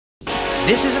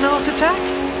This is an art attack?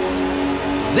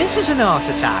 This is an art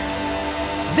attack.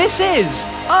 This is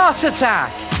Art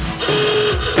Attack!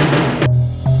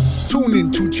 Tune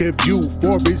in to Chip View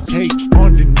for his take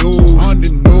on the news.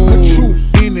 A true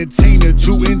entertainer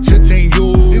to entertain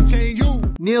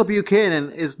you. Neil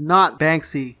Buchanan is not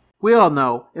Banksy. We all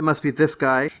know it must be this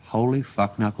guy. Holy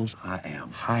fuck knuckles, I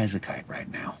am high as a kite right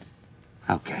now.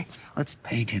 Okay, let's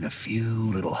paint in a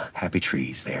few little happy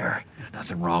trees there.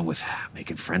 Nothing wrong with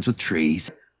making friends with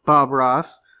trees. Bob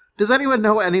Ross. Does anyone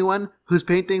know anyone whose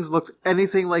paintings looked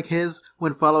anything like his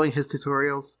when following his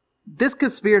tutorials? This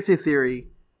conspiracy theory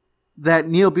that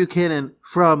Neil Buchanan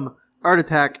from Art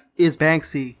Attack is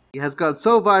Banksy has gone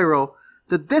so viral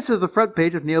that this is the front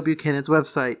page of Neil Buchanan's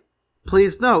website.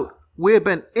 Please note, we have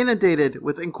been inundated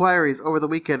with inquiries over the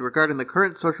weekend regarding the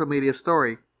current social media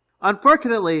story.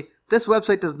 Unfortunately, this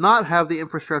website does not have the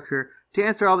infrastructure to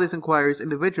answer all these inquiries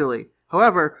individually.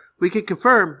 However, we can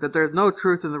confirm that there is no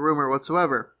truth in the rumor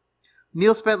whatsoever.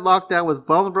 Neil spent lockdown with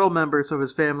vulnerable members of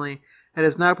his family and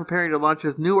is now preparing to launch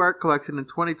his new art collection in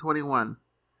 2021.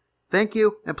 Thank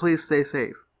you, and please stay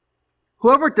safe.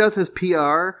 Whoever does his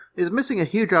PR is missing a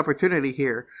huge opportunity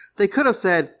here. They could have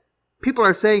said, people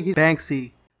are saying he's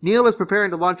Banksy. Neil is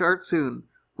preparing to launch art soon,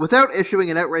 without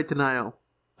issuing an outright denial.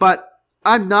 But,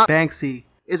 I'm not Banksy,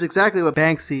 is exactly what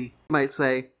Banksy might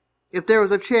say if there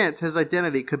was a chance his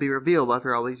identity could be revealed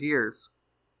after all these years.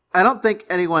 I don't think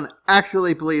anyone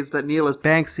actually believes that Neil is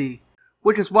Banksy,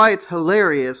 which is why it's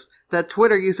hilarious that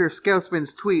Twitter user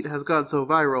Scoutman's tweet has gone so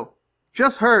viral.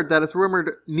 Just heard that it's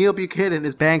rumored Neil Buchanan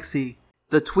is Banksy.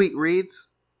 The tweet reads,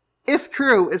 if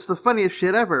true, it's the funniest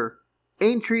shit ever.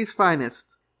 Aintree's finest.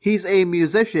 He's a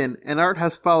musician, and art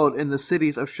has followed in the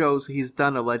cities of shows he's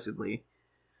done allegedly.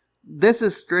 This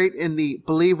is straight in the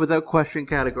believe without question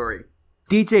category.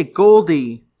 DJ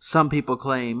Goldie, some people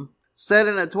claim, said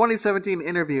in a 2017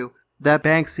 interview that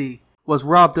Banksy was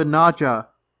Rob Donaja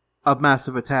of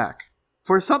Massive Attack.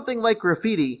 For something like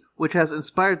graffiti, which has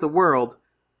inspired the world,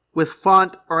 with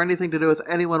font or anything to do with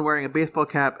anyone wearing a baseball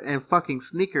cap and fucking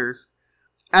sneakers,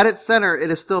 at its center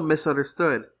it is still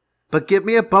misunderstood. But give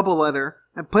me a bubble letter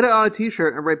and put it on a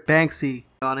t-shirt and write Banksy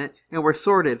on it and we're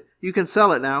sorted. You can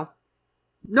sell it now.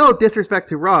 No disrespect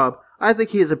to Rob, I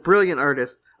think he is a brilliant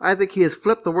artist. I think he has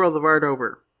flipped the world of art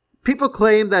over. People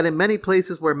claim that in many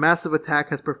places where Massive Attack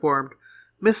has performed,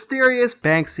 mysterious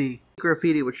Banksy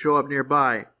graffiti would show up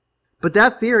nearby. But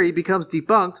that theory becomes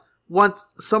debunked once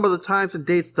some of the times and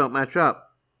dates don't match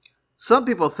up. Some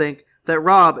people think that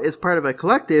Rob is part of a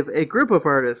collective, a group of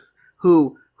artists,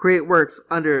 who create works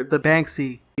under the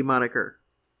Banksy moniker.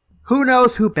 Who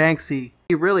knows who Banksy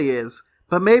really is,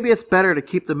 but maybe it's better to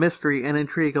keep the mystery and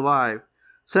intrigue alive,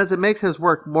 since it makes his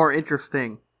work more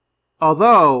interesting.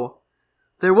 Although,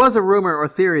 there was a rumor or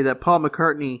theory that Paul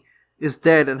McCartney is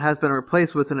dead and has been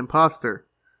replaced with an imposter.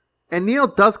 And Neil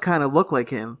does kind of look like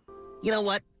him. You know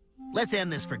what? Let's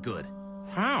end this for good.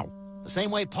 How? The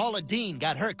same way Paula Deen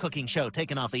got her cooking show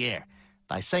taken off the air.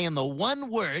 By saying the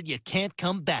one word you can't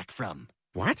come back from.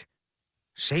 What?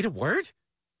 Say the word?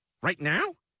 Right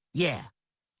now? Yeah.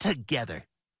 Together.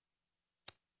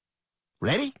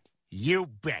 Ready? You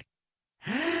bet.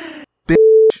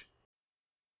 Bitch.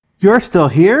 You're still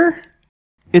here?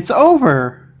 It's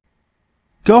over.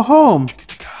 Go home.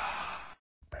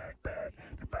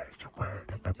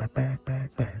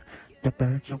 The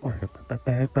bird's your word,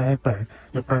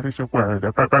 the bird is your word,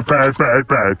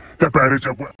 the bird is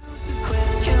your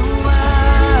word.